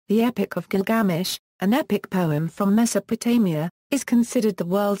The Epic of Gilgamesh, an epic poem from Mesopotamia, is considered the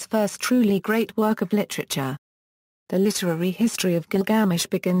world's first truly great work of literature. The literary history of Gilgamesh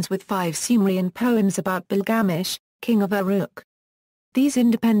begins with 5 Sumerian poems about Bilgamesh, king of Uruk. These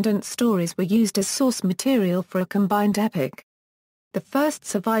independent stories were used as source material for a combined epic. The first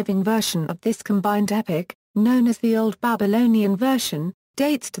surviving version of this combined epic, known as the Old Babylonian version,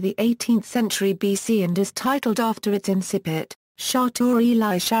 dates to the 18th century BC and is titled after its incipit,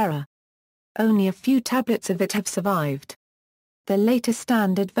 Shūtur. Only a few tablets of it have survived. The later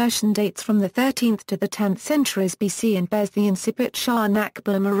standard version dates from the 13th to the 10th centuries BC and bears the incipit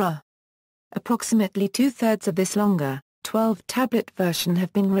naqba. Approximately 2/3 of this longer, 12-tablet version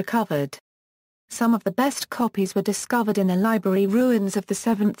have been recovered. Some of the best copies were discovered in the library ruins of the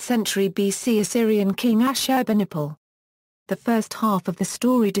 7th century BC Assyrian king Ashurbanipal. The first half of the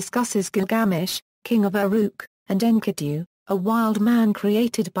story discusses Gilgamesh, king of Uruk, and Enkidu, a wild man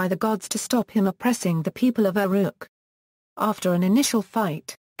created by the gods to stop him oppressing the people of Uruk. After an initial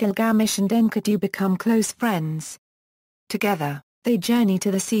fight, Gilgamesh and Enkidu become close friends. Together, they journey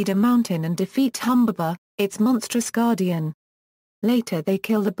to the Cedar Mountain and defeat Humbaba, its monstrous guardian. Later they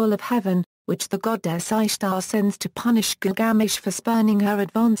kill the Bull of Heaven, which the goddess Ishtar sends to punish Gilgamesh for spurning her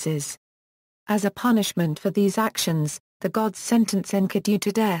advances. As a punishment for these actions, the gods sentence Enkidu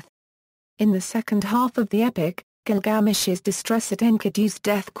to death. In the second half of the epic, Gilgamesh's distress at Enkidu's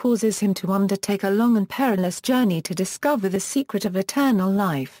death causes him to undertake a long and perilous journey to discover the secret of eternal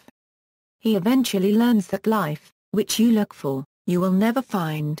life. He eventually learns that life, which you look for, you will never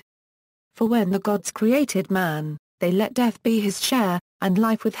find. For when the gods created man, they let death be his share, and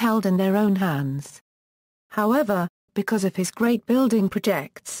life withheld in their own hands. However, because of his great building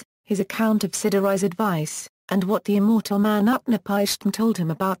projects, his account of Siduri's advice, and what the immortal man Utnapishtim told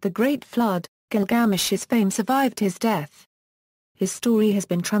him about the Great Flood, Gilgamesh's fame survived his death. His story has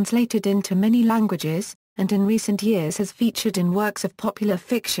been translated into many languages, and in recent years has featured in works of popular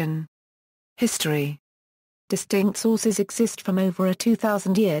fiction. History. Distinct sources exist from over a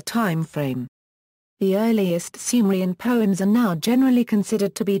 2,000-year time frame. The earliest Sumerian poems are now generally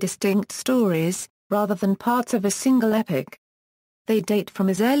considered to be distinct stories, rather than parts of a single epic. They date from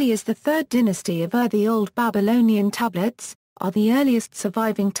as early as the 3rd dynasty of Ur. The Old Babylonian tablets are the earliest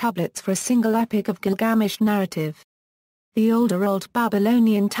surviving tablets for a single Epic of Gilgamesh narrative. The older Old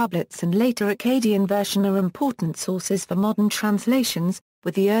Babylonian tablets and later Akkadian version are important sources for modern translations,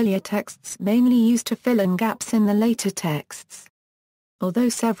 with the earlier texts mainly used to fill in gaps in the later texts. Although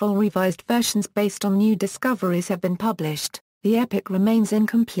several revised versions based on new discoveries have been published, the epic remains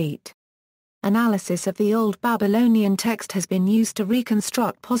incomplete. Analysis of the Old Babylonian text has been used to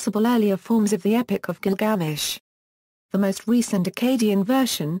reconstruct possible earlier forms of the Epic of Gilgamesh. The most recent Akkadian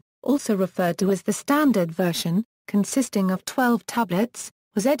version, also referred to as the Standard Version, consisting of 12 tablets,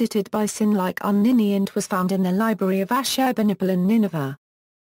 was edited by Sin-like-un-Ninni and was found in the library of Ashurbanipal in Nineveh.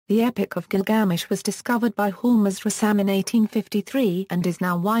 The Epic of Gilgamesh was discovered by Hormuzd-Rassam in 1853 and is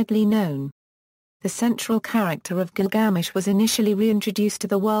now widely known. The central character of Gilgamesh was initially reintroduced to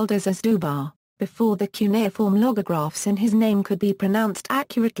the world as Azdubar, before the cuneiform logographs in his name could be pronounced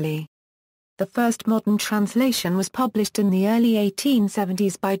accurately. The first modern translation was published in the early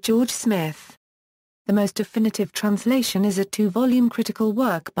 1870s by George Smith. The most definitive translation is a 2-volume critical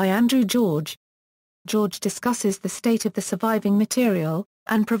work by Andrew George. George discusses the state of the surviving material,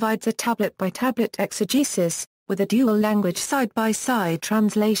 and provides a tablet-by-tablet exegesis, with a dual-language side-by-side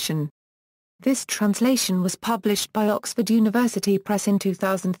translation. This translation was published by Oxford University Press in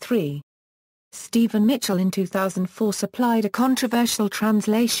 2003. Stephen Mitchell in 2004 supplied a controversial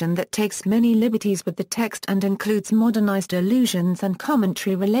translation that takes many liberties with the text and includes modernized allusions and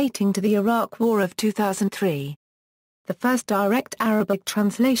commentary relating to the Iraq War of 2003. The first direct Arabic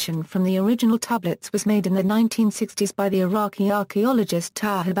translation from the original tablets was made in the 1960s by the Iraqi archaeologist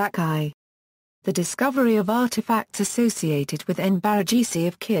Taha Bakkai. The discovery of artifacts associated with En-Baragisi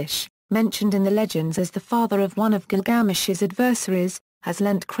of Kish, mentioned in the legends as the father of one of Gilgamesh's adversaries, has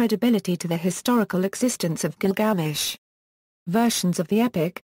lent credibility to the historical existence of Gilgamesh. Versions of the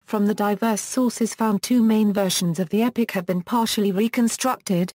epic. From the diverse sources found, 2 main versions of the epic have been partially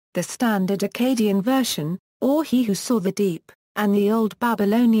reconstructed, the standard Akkadian version, or He Who Saw the Deep, and the Old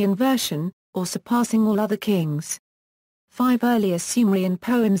Babylonian version, or Surpassing All Other Kings. 5 earlier Sumerian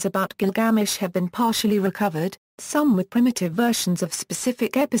poems about Gilgamesh have been partially recovered, some with primitive versions of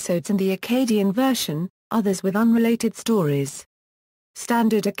specific episodes in the Akkadian version, others with unrelated stories.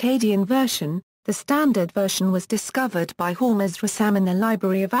 Standard Akkadian version. The standard version was discovered by Hormuzd-Rassam in the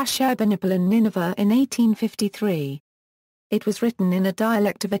library of Ashurbanipal in Nineveh in 1853. It was written in a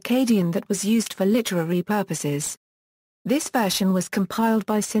dialect of Akkadian that was used for literary purposes. This version was compiled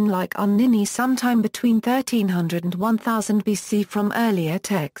by Sin-like-un-Ninni sometime between 1300 and 1000 BC from earlier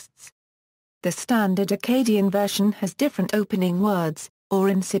texts. The standard Akkadian version has different opening words, or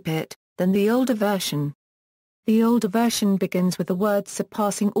incipit, than the older version. The older version begins with the words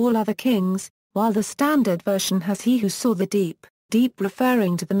 "Surpassing All Other Kings," while the standard version has "He who saw the deep," deep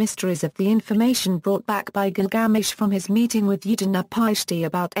referring to the mysteries of the information brought back by Gilgamesh from his meeting with Utnapishtim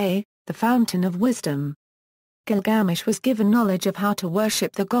about the fountain of wisdom. Gilgamesh was given knowledge of how to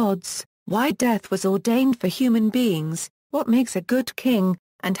worship the gods, why death was ordained for human beings, what makes a good king,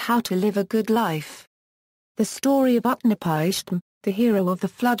 and how to live a good life. The story of Utnapishtim, the hero of the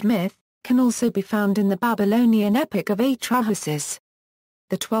flood myth, can also be found in the Babylonian Epic of Atrahasis.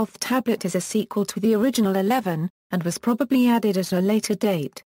 The 12th tablet is a sequel to the original 11, and was probably added at a later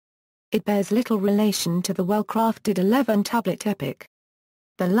date. It bears little relation to the well-crafted 11-tablet epic.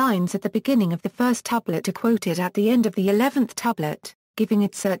 The lines at the beginning of the first tablet are quoted at the end of the 11th tablet, giving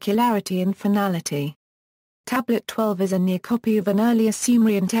it circularity and finality. Tablet 12 is a near copy of an earlier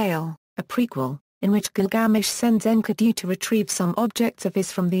Sumerian tale, a prequel, in which Gilgamesh sends Enkidu to retrieve some objects of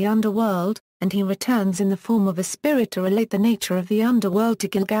his from the underworld, and he returns in the form of a spirit to relate the nature of the underworld to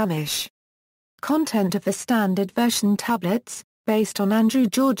Gilgamesh. Content of the standard version tablets, based on Andrew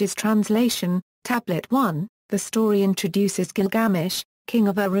George's translation, Tablet 1, the story introduces Gilgamesh, king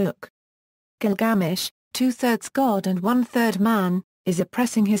of Uruk. Gilgamesh, 2/3 god and 1/3 man, is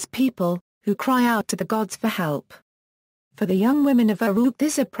oppressing his people, who cry out to the gods for help. For the young women of Uruk,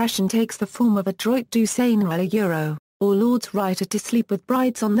 this oppression takes the form of a droit du seigneur, or lord's right to sleep with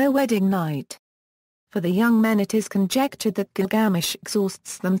brides on their wedding night. For the young men, it is conjectured that Gilgamesh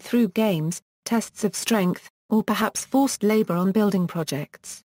exhausts them through games, tests of strength, or perhaps forced labor on building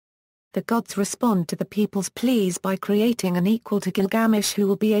projects. The gods respond to the people's pleas by creating an equal to Gilgamesh who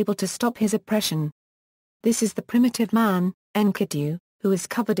will be able to stop his oppression. This is the primitive man, Enkidu, who is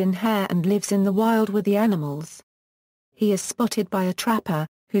covered in hair and lives in the wild with the animals. He is spotted by a trapper,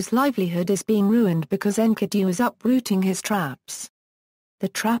 whose livelihood is being ruined because Enkidu is uprooting his traps. The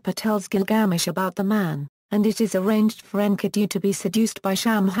trapper tells Gilgamesh about the man, and it is arranged for Enkidu to be seduced by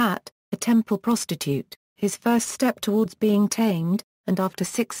Shamhat, a temple prostitute, his first step towards being tamed, and after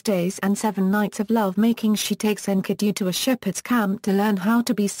 6 days and 7 nights of love-making she takes Enkidu to a shepherd's camp to learn how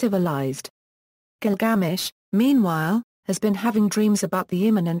to be civilized. Gilgamesh, meanwhile, has been having dreams about the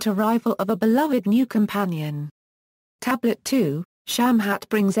imminent arrival of a beloved new companion. Tablet 2, Shamhat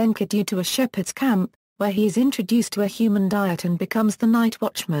brings Enkidu to a shepherd's camp, where he is introduced to a human diet and becomes the night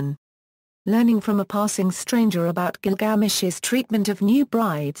watchman. Learning from a passing stranger about Gilgamesh's treatment of new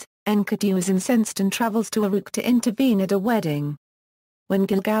brides, Enkidu is incensed and travels to Uruk to intervene at a wedding. When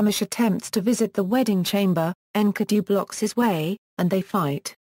Gilgamesh attempts to visit the wedding chamber, Enkidu blocks his way, and they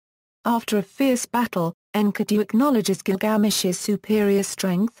fight. After a fierce battle, Enkidu acknowledges Gilgamesh's superior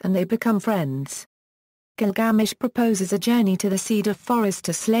strength and they become friends. Gilgamesh proposes a journey to the cedar forest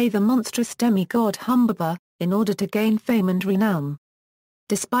to slay the monstrous demigod Humbaba, in order to gain fame and renown.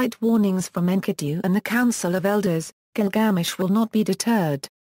 Despite warnings from Enkidu and the Council of Elders, Gilgamesh will not be deterred.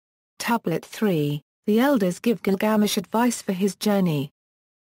 Tablet 3, the elders give Gilgamesh advice for his journey.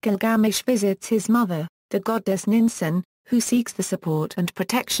 Gilgamesh visits his mother, the goddess Ninsun, who seeks the support and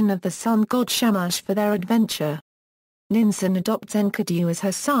protection of the sun god Shamash for their adventure. Ninsun adopts Enkidu as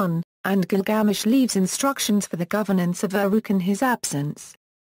her son, and Gilgamesh leaves instructions for the governance of Uruk in his absence.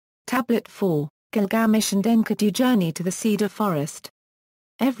 Tablet 4, Gilgamesh and Enkidu journey to the cedar forest.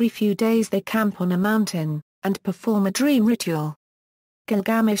 Every few days they camp on a mountain, and perform a dream ritual.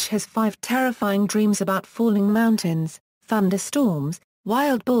 Gilgamesh has 5 terrifying dreams about falling mountains, thunderstorms,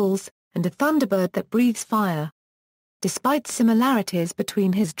 wild bulls, and a thunderbird that breathes fire. Despite similarities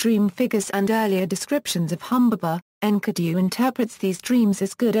between his dream figures and earlier descriptions of Humbaba, Enkidu interprets these dreams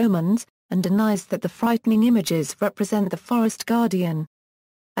as good omens, and denies that the frightening images represent the forest guardian.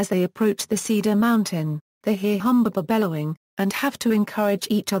 As they approach the cedar mountain, they hear Humbaba bellowing, and have to encourage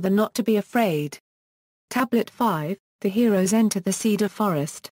each other not to be afraid. Tablet 5, the heroes enter the cedar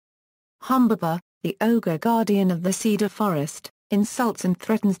forest. Humbaba, the ogre guardian of the cedar forest, insults and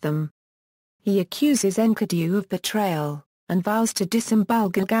threatens them. He accuses Enkidu of betrayal, and vows to disembowel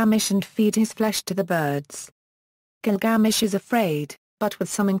Gilgamesh and feed his flesh to the birds. Gilgamesh is afraid, but with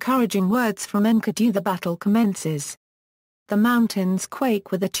some encouraging words from Enkidu the battle commences. The mountains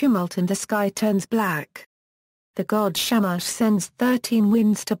quake with a tumult and the sky turns black. The god Shamash sends 13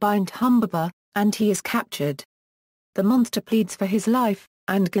 winds to bind Humbaba, and he is captured. The monster pleads for his life,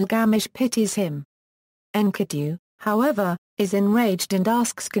 and Gilgamesh pities him. Enkidu, however, is enraged and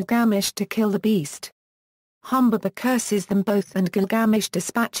asks Gilgamesh to kill the beast. Humbaba curses them both and Gilgamesh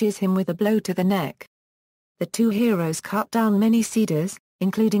dispatches him with a blow to the neck. the two heroes cut down many cedars,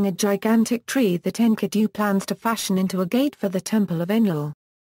 including a gigantic tree that Enkidu plans to fashion into a gate for the Temple of Enlil.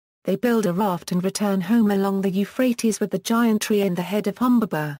 They build a raft and return home along the Euphrates with the giant tree and the head of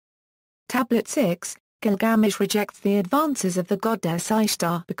Humbaba. Tablet 6, Gilgamesh rejects the advances of the goddess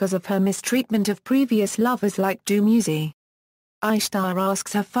Ishtar because of her mistreatment of previous lovers like Dumuzi. Ishtar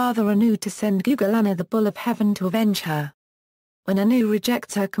asks her father Anu to send Gugalana the bull of heaven to avenge her. When Anu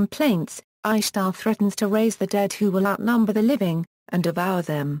rejects her complaints, Ishtar threatens to raise the dead who will outnumber the living, and devour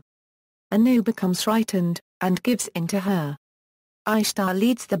them. Anu becomes frightened, and gives in to her. Ishtar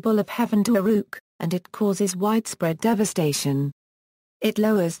leads the bull of heaven to Uruk, and it causes widespread devastation. It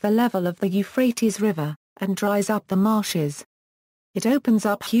lowers the level of the Euphrates River, and dries up the marshes. It opens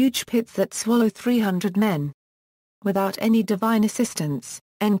up huge pits that swallow 300 men. Without any divine assistance,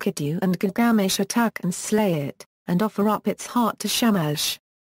 Enkidu and Gilgamesh attack and slay it, and offer up its heart to Shamash.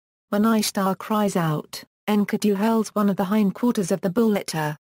 When Ishtar cries out, Enkidu hurls one of the hindquarters of the bull at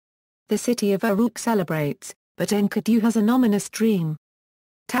her. The city of Uruk celebrates, but Enkidu has an ominous dream.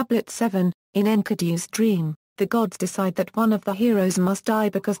 Tablet 7, in Enkidu's dream, the gods decide that one of the heroes must die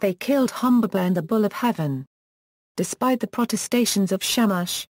because they killed Humbaba and the bull of heaven. Despite the protestations of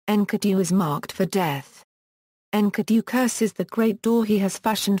Shamash, Enkidu is marked for death. Enkidu curses the great door he has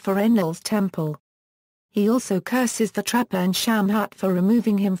fashioned for Enlil's temple. He also curses the trapper and Shamhat for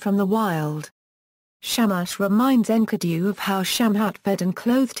removing him from the wild. Shamash reminds Enkidu of how Shamhat fed and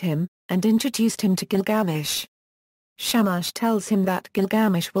clothed him, and introduced him to Gilgamesh. Shamash tells him that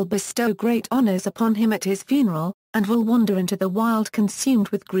Gilgamesh will bestow great honors upon him at his funeral, and will wander into the wild consumed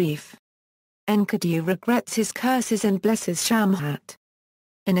with grief. Enkidu regrets his curses and blesses Shamhat.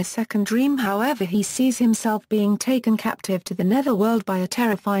 In a second dream however he sees himself being taken captive to the netherworld by a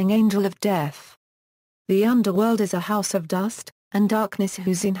terrifying angel of death. The underworld is a house of dust, and darkness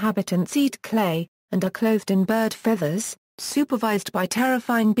whose inhabitants eat clay, and are clothed in bird feathers, supervised by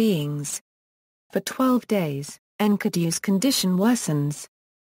terrifying beings. For 12 days, Enkidu's condition worsens.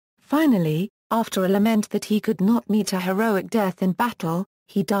 Finally, after a lament that he could not meet a heroic death in battle,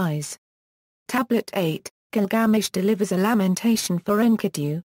 he dies. Tablet 8, Gilgamesh delivers a lamentation for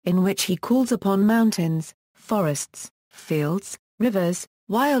Enkidu, in which he calls upon mountains, forests, fields, rivers,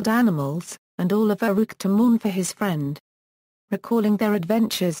 wild animals, and all of Uruk to mourn for his friend. Recalling their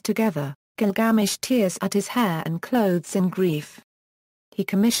adventures together, Gilgamesh tears at his hair and clothes in grief. He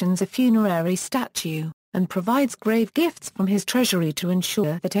commissions a funerary statue, and provides grave gifts from his treasury to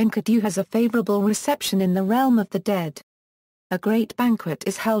ensure that Enkidu has a favorable reception in the realm of the dead. A great banquet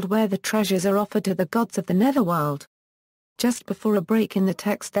is held where the treasures are offered to the gods of the netherworld. Just before a break in the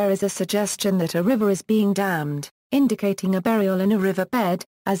text there is a suggestion that a river is being dammed, indicating a burial in a riverbed,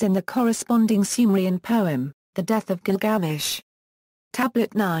 as in the corresponding Sumerian poem, The Death of Gilgamesh.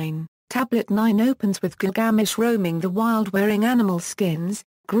 Tablet 9 opens with Gilgamesh roaming the wild wearing animal skins,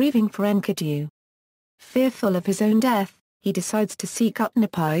 grieving for Enkidu. Fearful of his own death, he decides to seek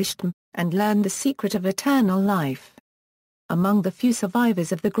Utnapishtim, and learn the secret of eternal life. Among the few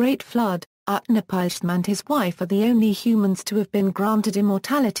survivors of the Great Flood, Utnapishtim and his wife are the only humans to have been granted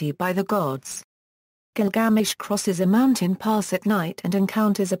immortality by the gods. Gilgamesh crosses a mountain pass at night and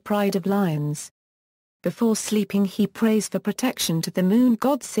encounters a pride of lions. Before sleeping he prays for protection to the moon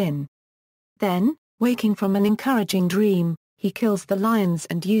god Sin. Then, waking from an encouraging dream, he kills the lions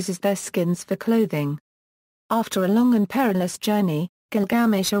and uses their skins for clothing. After a long and perilous journey,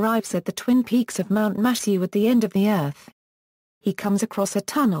 Gilgamesh arrives at the twin peaks of Mount Mashu at the end of the earth. He comes across a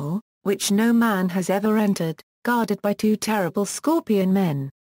tunnel, which no man has ever entered, guarded by two terrible scorpion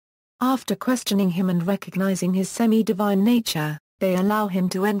men. After questioning him and recognizing his semi-divine nature, they allow him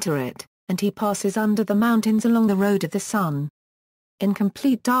to enter it, and he passes under the mountains along the road of the sun. In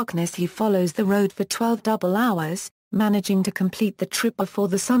complete darkness he follows the road for 12 double hours, managing to complete the trip before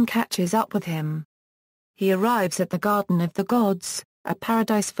the sun catches up with him. He arrives at the Garden of the Gods, a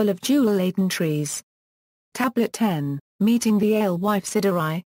paradise full of jewel-laden trees. Tablet 10, meeting the alewife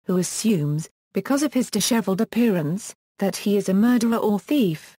Sidari, who assumes, because of his disheveled appearance, that he is a murderer or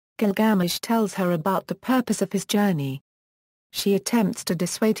thief. Gilgamesh tells her about the purpose of his journey. She attempts to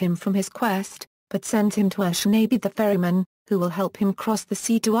dissuade him from his quest, but sends him to Ashurbanipal the ferryman, who will help him cross the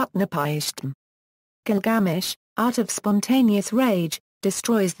sea to Utnapishtim. Gilgamesh, out of spontaneous rage,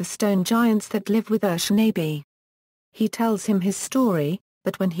 destroys the stone giants that live with Ashurbanipal. He tells him his story,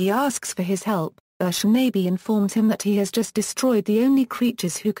 but when he asks for his help, Ashurbanipal informs him that he has just destroyed the only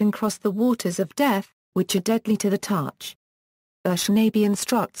creatures who can cross the waters of death, which are deadly to the touch. Ashurbanipal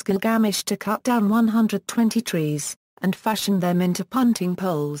instructs Gilgamesh to cut down 120 trees, and fashion them into punting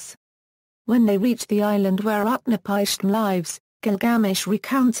poles. When they reach the island where Utnapishtim lives, Gilgamesh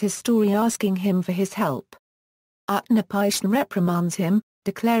recounts his story asking him for his help. Utnapishtim reprimands him,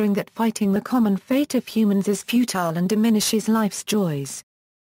 declaring that fighting the common fate of humans is futile and diminishes life's joys.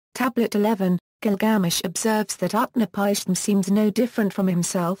 Tablet 11, Gilgamesh observes that Utnapishtim seems no different from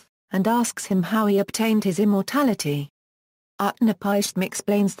himself, and asks him how he obtained his immortality. Utnapishtim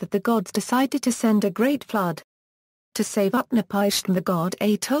explains that the gods decided to send a great flood. To save Utnapishtim, the god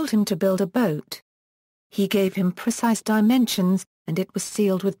A told him to build a boat. He gave him precise dimensions, and it was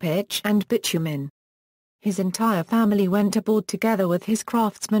sealed with pitch and bitumen. His entire family went aboard together with his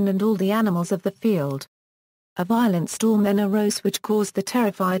craftsmen and all the animals of the field. A violent storm then arose which caused the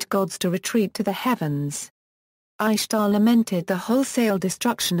terrified gods to retreat to the heavens. Ishtar lamented the wholesale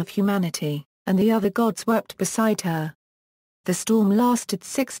destruction of humanity, and the other gods wept beside her. The storm lasted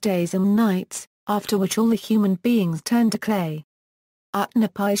 6 days and nights, after which all the human beings turned to clay.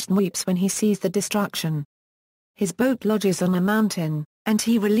 Utnapishtim weeps when he sees the destruction. His boat lodges on a mountain, and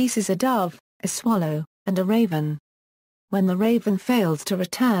he releases a dove, a swallow, and a raven. When the raven fails to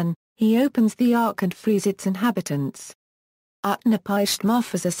return, he opens the ark and frees its inhabitants. Utnapishtim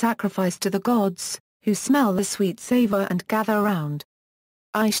offers a sacrifice to the gods, who smell the sweet savor and gather around.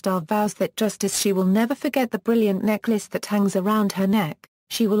 Ishtar vows that just as she will never forget the brilliant necklace that hangs around her neck,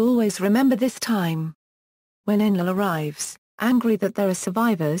 she will always remember this time. When Enlil arrives, angry that there are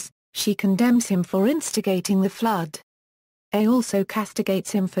survivors, she condemns him for instigating the flood. A also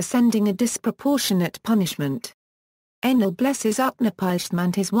castigates him for sending a disproportionate punishment. Enlil blesses Utnapishtim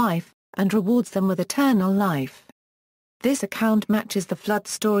and his wife, and rewards them with eternal life. This account matches the flood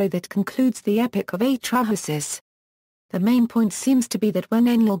story that concludes the Epic of Atrahasis. The main point seems to be that when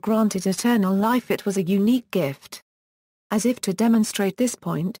Enlil granted eternal life it was a unique gift. As if to demonstrate this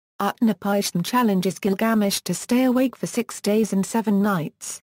point, Utnapishtim challenges Gilgamesh to stay awake for 6 days and 7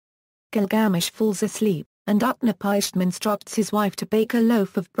 nights. Gilgamesh falls asleep, and Utnapishtim instructs his wife to bake a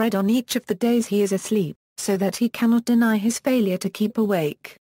loaf of bread on each of the days he is asleep, so that he cannot deny his failure to keep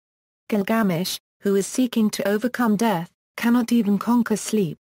awake. Gilgamesh, who is seeking to overcome death, cannot even conquer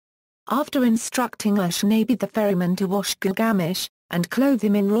sleep. After instructing Ashurbanipal the ferryman to wash Gilgamesh, and clothe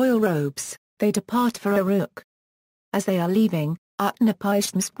him in royal robes, they depart for Uruk. As they are leaving,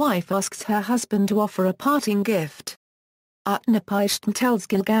 Utnapishtim's wife asks her husband to offer a parting gift. Utnapishtim tells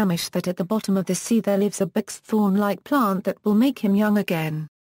Gilgamesh that at the bottom of the sea there lives a box thorn-like plant that will make him young again.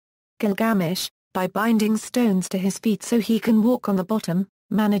 Gilgamesh, by binding stones to his feet so he can walk on the bottom,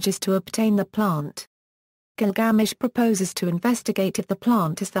 manages to obtain the plant. Gilgamesh proposes to investigate if the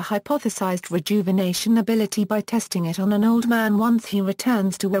plant has the hypothesized rejuvenation ability by testing it on an old man once he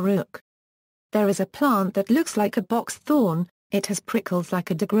returns to Uruk. There is a plant that looks like a box thorn, it has prickles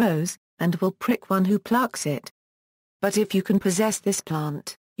like a dog rose, and will prick one who plucks it. But if you can possess this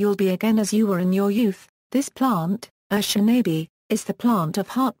plant, you'll be again as you were in your youth. This plant, Ashurbanipal, is the plant of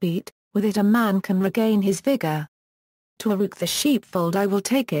heartbeat, with it a man can regain his vigor. To Uruk the sheepfold I will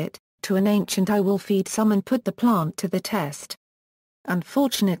take it, to an ancient I will feed some and put the plant to the test.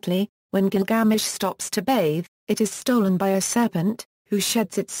 Unfortunately, when Gilgamesh stops to bathe, it is stolen by a serpent, who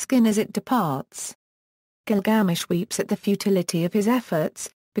sheds its skin as it departs. Gilgamesh weeps at the futility of his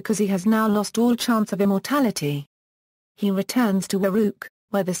efforts, because he has now lost all chance of immortality. He returns to Uruk,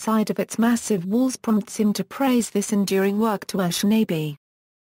 where the sight of its massive walls prompts him to praise this enduring work to Ashurbanipal.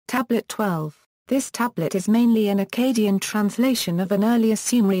 Tablet 12. This tablet is mainly an Akkadian translation of an earlier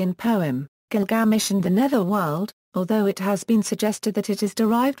Sumerian poem, Gilgamesh and the Netherworld, although it has been suggested that it is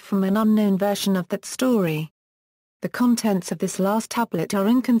derived from an unknown version of that story. The contents of this last tablet are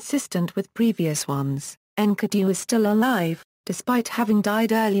inconsistent with previous ones. Enkidu is still alive, despite having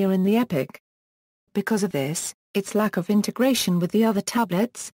died earlier in the epic. Because of this, its lack of integration with the other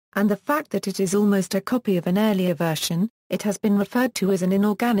tablets, and the fact that it is almost a copy of an earlier version, it has been referred to as an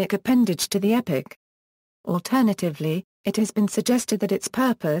inorganic appendage to the epic. Alternatively, it has been suggested that its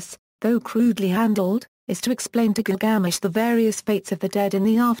purpose, though crudely handled, is to explain to Gilgamesh the various fates of the dead in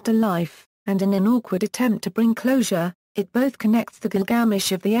the afterlife, and in an awkward attempt to bring closure, it both connects the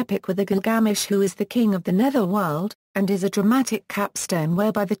Gilgamesh of the epic with the Gilgamesh who is the king of the Netherworld, and is a dramatic capstone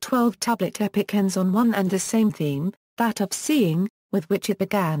whereby the 12-tablet epic ends on one and the same theme, that of seeing, with which it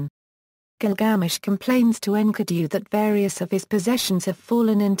began. Gilgamesh complains to Enkidu that various of his possessions have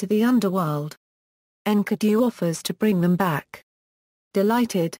fallen into the underworld. Enkidu offers to bring them back.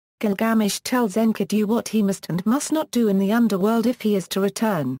 Delighted, Gilgamesh tells Enkidu what he must and must not do in the underworld if he is to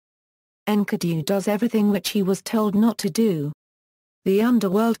return. Enkidu does everything which he was told not to do. The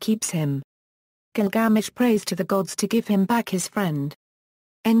underworld keeps him. Gilgamesh prays to the gods to give him back his friend.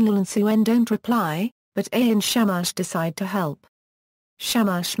 Enlil and Suen don't reply, but Ea and Shamash decide to help.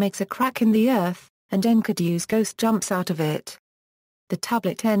 Shamash makes a crack in the earth, and Enkidu's ghost jumps out of it. The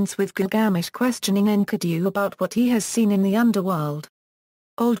tablet ends with Gilgamesh questioning Enkidu about what he has seen in the underworld.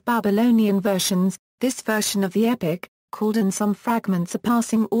 Old Babylonian versions, this version of the epic, called in some fragments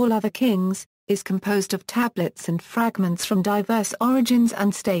Surpassing All Other Kings, is composed of tablets and fragments from diverse origins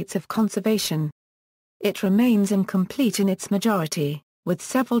and states of conservation. It remains incomplete in its majority, with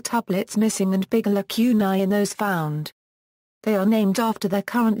several tablets missing and bigger lacunae in those found. They are named after their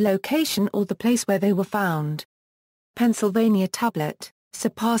current location or the place where they were found. Pennsylvania Tablet,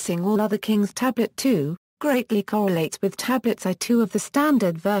 Surpassing All Other Kings Tablet 2, greatly correlates with Tablets I2 of the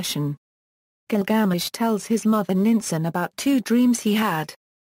Standard Version. Gilgamesh tells his mother Ninsun about two dreams he had.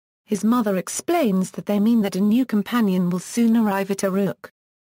 His mother explains that they mean that a new companion will soon arrive at Uruk.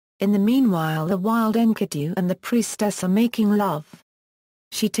 In the meanwhile, the wild Enkidu and the priestess are making love.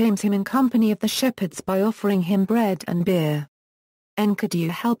 She tames him in company of the shepherds by offering him bread and beer. Enkidu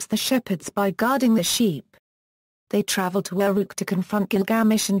helps the shepherds by guarding the sheep. They travel to Uruk to confront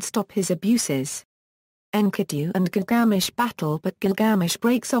Gilgamesh and stop his abuses. Enkidu and Gilgamesh battle, but Gilgamesh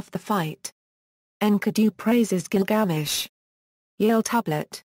breaks off the fight. Enkidu praises Gilgamesh. Yale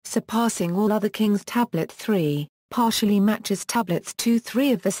Tablet, Surpassing All Other Kings Tablet 3, partially matches Tablets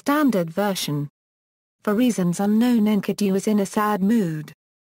 2-3 of the Standard Version. For reasons unknown, Enkidu is in a sad mood.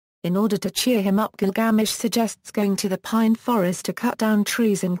 In order to cheer him up, Gilgamesh suggests going to the pine forest to cut down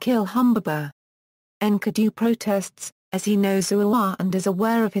trees and kill Humbaba. Enkidu protests, as he knows Uwa and is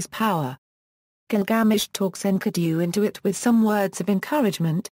aware of his power. Gilgamesh talks Enkidu into it with some words of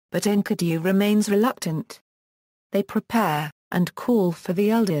encouragement, but Enkidu remains reluctant. They prepare, and call for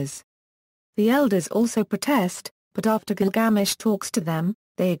the elders. The elders also protest, but after Gilgamesh talks to them,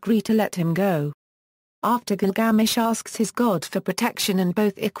 they agree to let him go. After Gilgamesh asks his god for protection and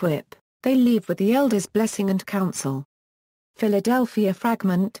both equip, they leave with the elders' blessing and counsel. Philadelphia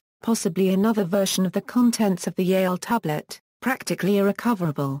Fragment, possibly another version of the contents of the Yale Tablet, practically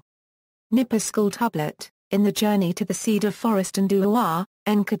irrecoverable. Nippur School Tablet, in the journey to the cedar forest and Uwa,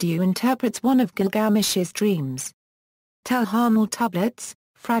 Enkidu interprets one of Gilgamesh's dreams. Telharmal Tablets,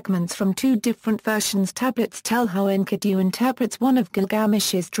 fragments from two different versions. Tablets tell how Enkidu interprets one of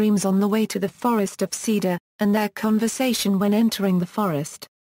Gilgamesh's dreams on the way to the forest of cedar, and their conversation when entering the forest.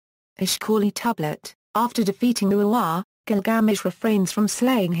 Ishkali Tablet, after defeating Uwa, Gilgamesh refrains from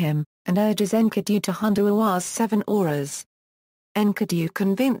slaying him, and urges Enkidu to hunt Uwa's 7 auras. Enkidu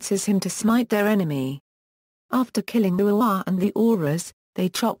convinces him to smite their enemy. After killing Uwa and the auras, they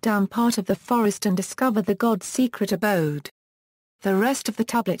chop down part of the forest and discover the god's secret abode. The rest of the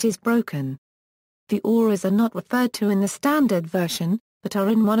tablet is broken. The auras are not referred to in the Standard Version, but are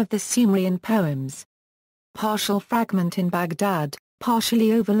in one of the Sumerian poems. Partial fragment in Baghdad,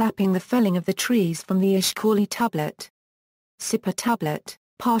 partially overlapping the felling of the trees from the Ishkali Tablet. Sippar Tablet,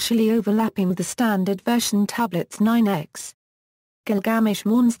 partially overlapping with the Standard Version Tablets 9x. Gilgamesh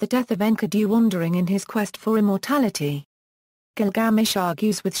mourns the death of Enkidu wandering in his quest for immortality. Gilgamesh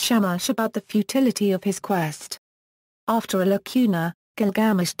argues with Shamash about the futility of his quest. After a lacuna,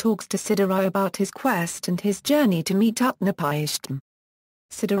 Gilgamesh talks to Siddharai about his quest and his journey to meet Utnapishtim.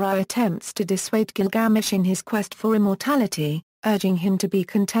 Siddharai attempts to dissuade Gilgamesh in his quest for immortality, urging him to be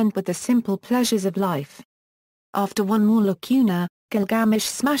content with the simple pleasures of life. After one more lacuna, Gilgamesh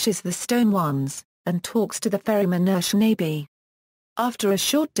smashes the stone ones, and talks to the ferryman Urshanabi. After a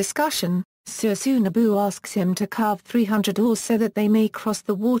short discussion, Sursunabu asks him to carve 300 oars so that they may cross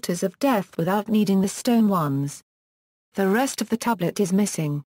the waters of death without needing the stone ones. The rest of the tablet is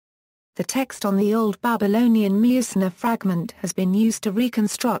missing. The text on the Old Babylonian Meusna fragment has been used to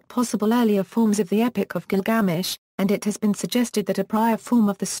reconstruct possible earlier forms of the Epic of Gilgamesh, and it has been suggested that a prior form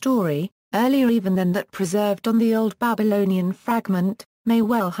of the story, earlier even than that preserved on the Old Babylonian fragment, may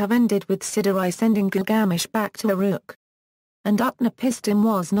well have ended with Siddharai sending Gilgamesh back to Uruk. And Utnapishtim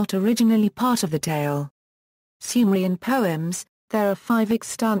was not originally part of the tale. Sumerian poems. There are 5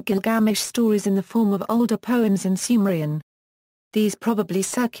 extant Gilgamesh stories in the form of older poems in Sumerian. These probably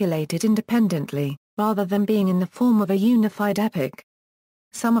circulated independently, rather than being in the form of a unified epic.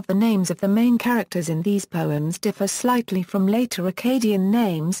 Some of the names of the main characters in these poems differ slightly from later Akkadian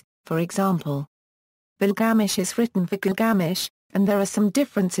names, for example. Bilgamesh is written for Gilgamesh, and there are some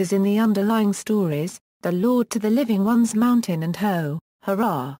differences in the underlying stories. The Lord to the Living One's Mountain and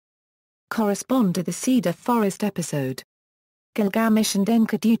Hurrah! Correspond to the Cedar Forest episode. Gilgamesh and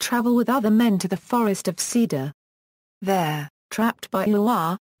Enkidu travel with other men to the forest of cedar. There, trapped by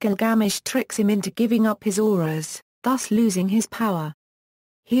Uwa, Gilgamesh tricks him into giving up his auras, thus losing his power.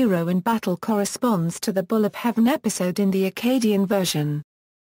 Hero in battle corresponds to the Bull of Heaven episode in the Akkadian version.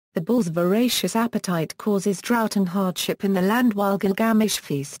 The bull's voracious appetite causes drought and hardship in the land while Gilgamesh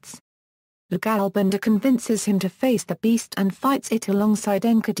feasts. Lugalbanda convinces him to face the beast and fights it alongside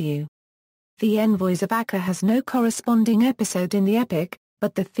Enkidu. The Envoys of Akka has no corresponding episode in the epic,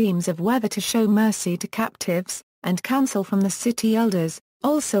 but the themes of whether to show mercy to captives, and counsel from the city elders,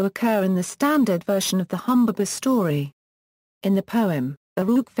 also occur in the standard version of the Humbaba story. In the poem,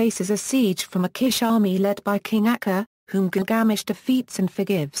 Uruk faces a siege from a Kish army led by King Akka, whom Gilgamesh defeats and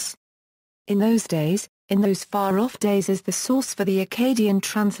forgives. In those days, in those far-off days is the source for the Akkadian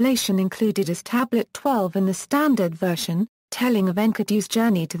translation included as Tablet 12 in the standard version, telling of Enkidu's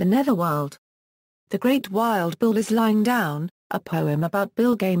journey to the netherworld. The Great Wild Bull is Lying Down, a poem about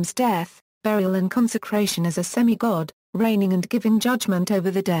Bilgame's death, burial and consecration as a semi-god, reigning and giving judgment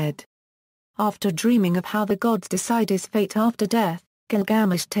over the dead. After dreaming of how the gods decide his fate after death,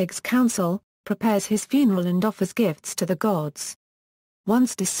 Gilgamesh takes counsel, prepares his funeral and offers gifts to the gods.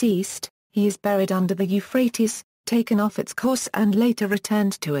 Once deceased, he is buried under the Euphrates, taken off its course and later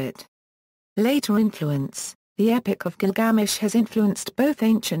returned to it. Later influence. The Epic of Gilgamesh has influenced both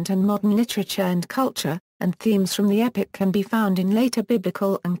ancient and modern literature and culture, and themes from the epic can be found in later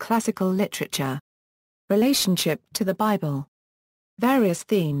biblical and classical literature. Relationship to the Bible. Various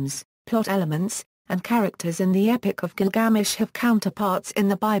themes, plot elements, and characters in the Epic of Gilgamesh have counterparts in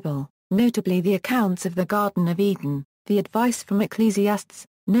the Bible, notably the accounts of the Garden of Eden, the advice from Ecclesiastes,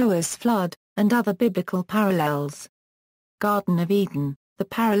 Noah's flood, and other biblical parallels. Garden of Eden. The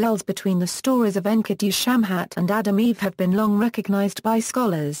parallels between the stories of Enkidu Shamhat and Adam-Eve have been long recognized by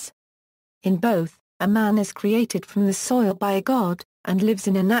scholars. In both, a man is created from the soil by a god, and lives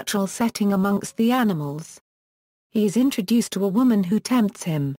in a natural setting amongst the animals. He is introduced to a woman who tempts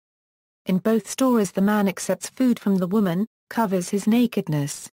him. In both stories the man accepts food from the woman, covers his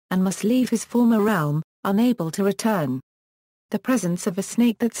nakedness, and must leave his former realm, unable to return. The presence of a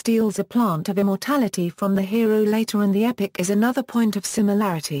snake that steals a plant of immortality from the hero later in the epic is another point of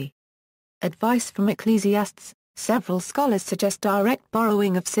similarity. Advice from Ecclesiastes. Several scholars suggest direct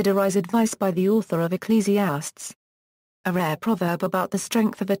borrowing of Siduri's advice by the author of Ecclesiastes. A rare proverb about the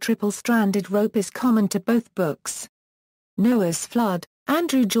strength of a triple-stranded rope is common to both books. Noah's flood.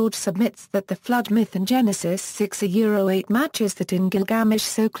 Andrew George submits that the flood myth in Genesis 6:8 matches that in Gilgamesh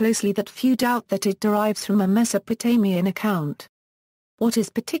so closely that few doubt that it derives from a Mesopotamian account. What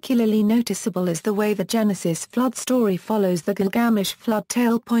is particularly noticeable is the way the Genesis flood story follows the Gilgamesh flood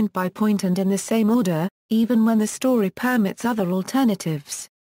tale point by point and in the same order, even when the story permits other alternatives.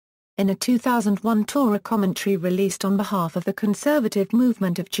 In a 2001 Torah commentary released on behalf of the conservative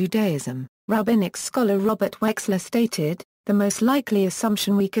movement of Judaism, rabbinic scholar Robert Wexler stated, "The most likely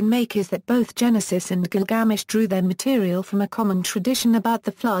assumption we can make is that both Genesis and Gilgamesh drew their material from a common tradition about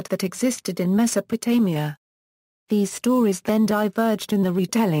the flood that existed in Mesopotamia. These stories then diverged in the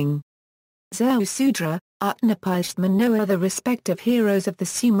retelling. Zarathustra, Utnapishtim and Noah are the respective heroes of the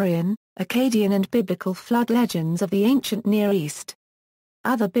Sumerian, Akkadian and biblical flood legends of the ancient Near East."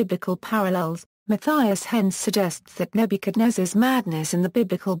 Other biblical parallels. Matthias Hens suggests that Nebuchadnezzar's madness in the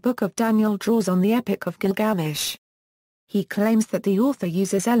biblical book of Daniel draws on the Epic of Gilgamesh. He claims that the author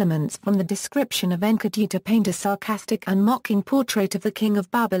uses elements from the description of Enkidu to paint a sarcastic and mocking portrait of the king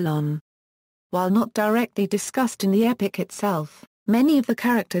of Babylon. While not directly discussed in the epic itself, many of the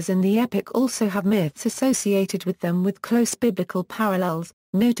characters in the epic also have myths associated with them with close biblical parallels,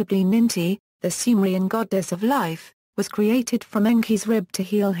 notably Ninti, the Sumerian goddess of life, was created from Enki's rib to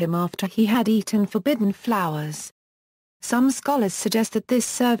heal him after he had eaten forbidden flowers. Some scholars suggest that this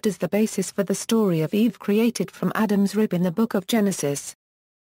served as the basis for the story of Eve created from Adam's rib in the Book of Genesis.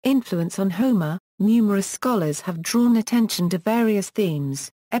 Influence on Homer. Numerous scholars have drawn attention to various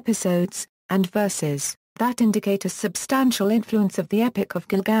themes, episodes, and verses that indicate a substantial influence of the Epic of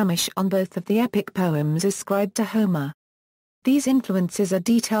Gilgamesh on both of the epic poems ascribed to Homer. These influences are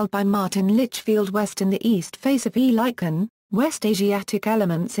detailed by Martin Litchfield West in the East Face of E. Lycan, West Asiatic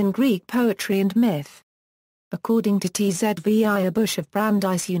elements in Greek poetry and myth. According to Tzvi Bush of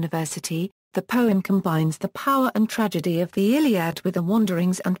Brandeis University, the poem combines the power and tragedy of the Iliad with the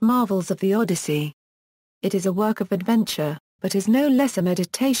wanderings and marvels of the Odyssey. It is a work of adventure, but is no less a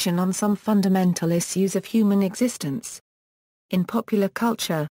meditation on some fundamental issues of human existence. In popular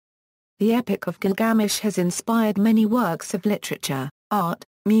culture, the Epic of Gilgamesh has inspired many works of literature, art,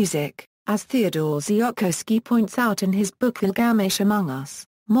 music, as Theodore Ziolkowski points out in his book Gilgamesh Among Us,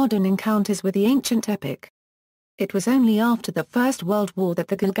 Modern Encounters with the Ancient Epic. It was only after the First World War that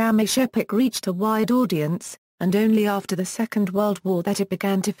the Gilgamesh epic reached a wide audience, and only after the Second World War that it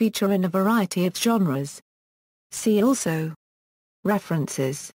began to feature in a variety of genres. See also.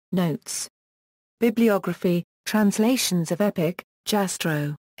 References, notes. Bibliography, translations of Epic,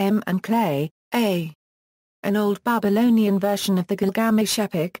 Jastrow, M. and Clay, A. An Old Babylonian version of the Gilgamesh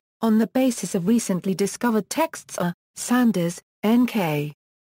epic, On the basis of recently discovered texts are, Sanders, N.K.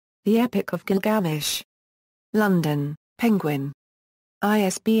 The Epic of Gilgamesh. London, Penguin.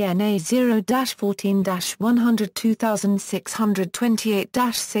 ISBN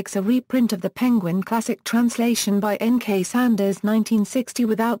A0-14-102628-6 A reprint of the Penguin Classic translation by N.K. Sanders 1960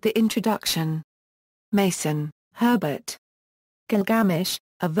 without the introduction. Mason, Herbert. Gilgamesh,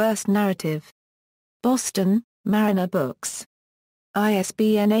 A Verse Narrative. Boston, Mariner Books.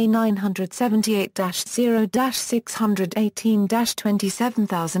 ISBN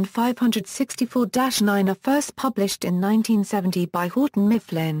A978-0-618-27564-9 first published in 1970 by Houghton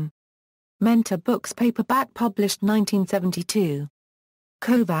Mifflin. Mentor Books paperback published 1972.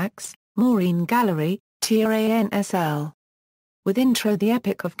 Kovacs, Maureen Gallery, TRANSL. With intro The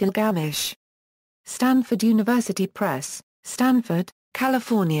Epic of Gilgamesh. Stanford University Press, Stanford,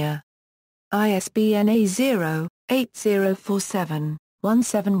 California. ISBN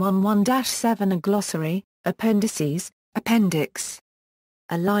A0-8047-1711-7 A glossary, appendices, appendix.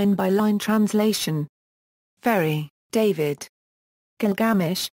 A line-by-line translation. Ferry, David.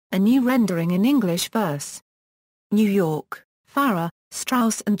 Gilgamesh, A New Rendering in English Verse. New York, Farrar,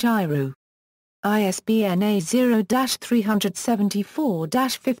 Straus and Giroux. ISBN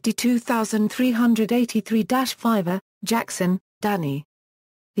A0-374-52383-5 Jackson, Danny.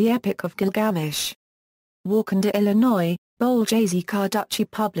 The Epic of Gilgamesh. Wauconda, Illinois, Boljazy Carducci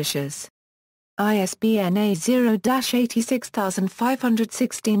Publishers. ISBN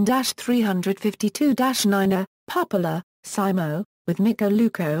A0-86516-352-9 Popola, Simo, with Nico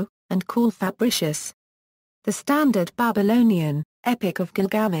Luco, and Carl Fabricius. The Standard Babylonian, Epic of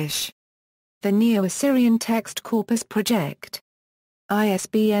Gilgamesh. The Neo-Assyrian Text Corpus Project.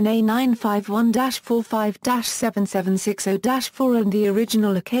 ISBN A951-45-7760-4 and the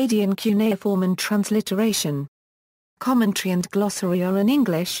original Akkadian cuneiform and transliteration. Commentary and glossary are in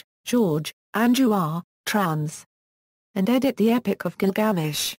English, George, Andrew R., trans. And edit The Epic of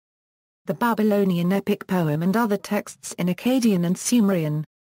Gilgamesh. The Babylonian Epic Poem and Other Texts in Akkadian and Sumerian.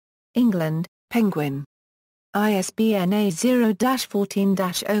 England, Penguin. ISBN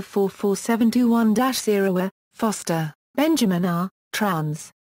A0-14-044721-0 Foster, Benjamin R., trans.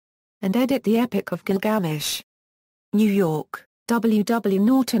 And edit The Epic of Gilgamesh. New York, W. W.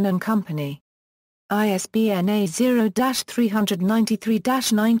 Norton and Company. ISBN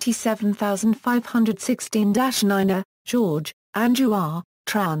A0-393-97516-9 George, Andrew R.,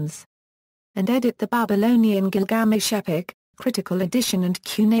 trans. And edit The Babylonian Gilgamesh Epic, Critical Edition and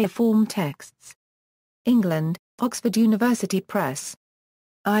Cuneiform Texts. England, Oxford University Press.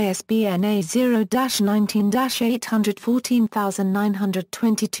 ISBN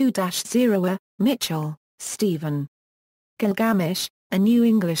A0-19-814922-0 Mitchell, Stephen. Gilgamesh, A New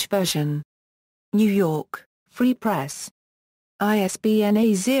English Version. New York, Free Press. ISBN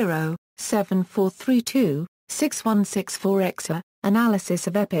A0-7432-6164-X. Analysis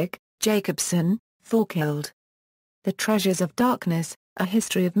of Epic, Jacobson, Thorkild. The Treasures of Darkness, A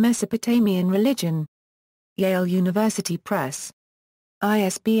History of Mesopotamian Religion. Yale University Press.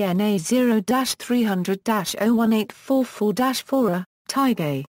 ISBN A0-300-01844-4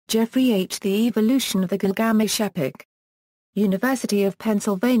 Tighe, Jeffrey H. The Evolution of the Gilgamesh Epic. University of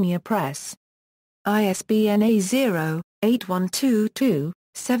Pennsylvania Press. ISBN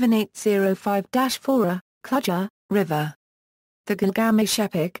A0-8122-7805-4 Cludger, River. The Gilgamesh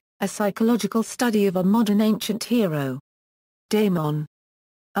Epic, A Psychological Study of a Modern Ancient Hero. Damon.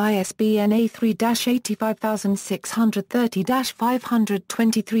 ISBN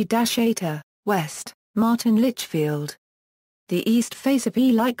A3-85630-523-8 West, Martin Litchfield. The East Face of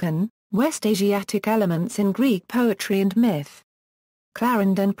Elikon, West Asiatic Elements in Greek Poetry and Myth.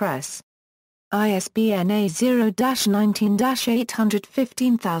 Clarendon Press. ISBN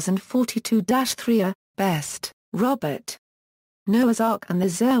A0-19-815042-3 Best, Robert. Noah's Ark and the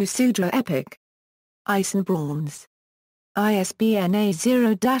Zeuxudra Epic. Eisenbrauns. ISBN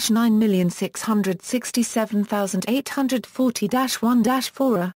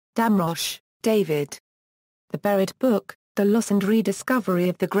A0-9667840-1-4 Damrosch, David. The Buried Book, The Loss and Rediscovery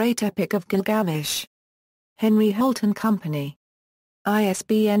of the Great Epic of Gilgamesh. Henry Holt and Company.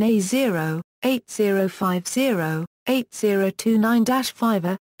 ISBN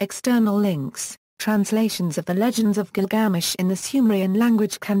A0-8050-8029-5 External links. Translations of the Legends of Gilgamesh in the Sumerian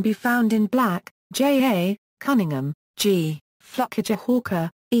language can be found in Black, J. A., Cunningham, G., Fluckiger Hawker,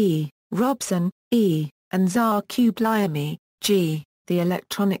 E., Robson, E., and Zar Qbliami, G., The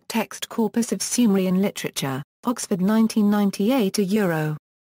Electronic Text Corpus of Sumerian Literature, Oxford 1998 €.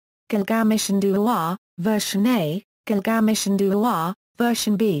 Gilgamesh and Uawa, version A, Gilgamesh and Uawa,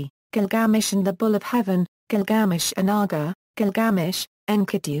 version B, Gilgamesh and the Bull of Heaven, Gilgamesh and Aga, Gilgamesh,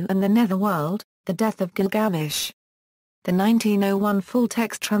 Enkidu and the Netherworld, The Death of Gilgamesh. The 1901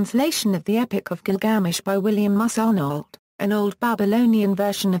 full-text translation of the Epic of Gilgamesh by William Musarnold, an old Babylonian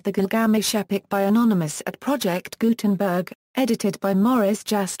version of the Gilgamesh epic by Anonymous at Project Gutenberg, edited by Maurice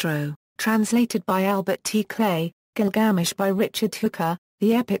Jastrow, translated by Albert T. Clay, Gilgamesh by Richard Hooker,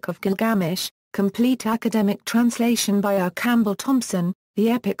 The Epic of Gilgamesh, complete academic translation by R. Campbell Thompson,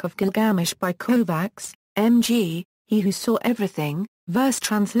 The Epic of Gilgamesh by Kovacs, M.G., He Who Saw Everything, verse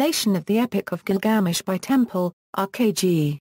translation of the Epic of Gilgamesh by Temple, R.K.G.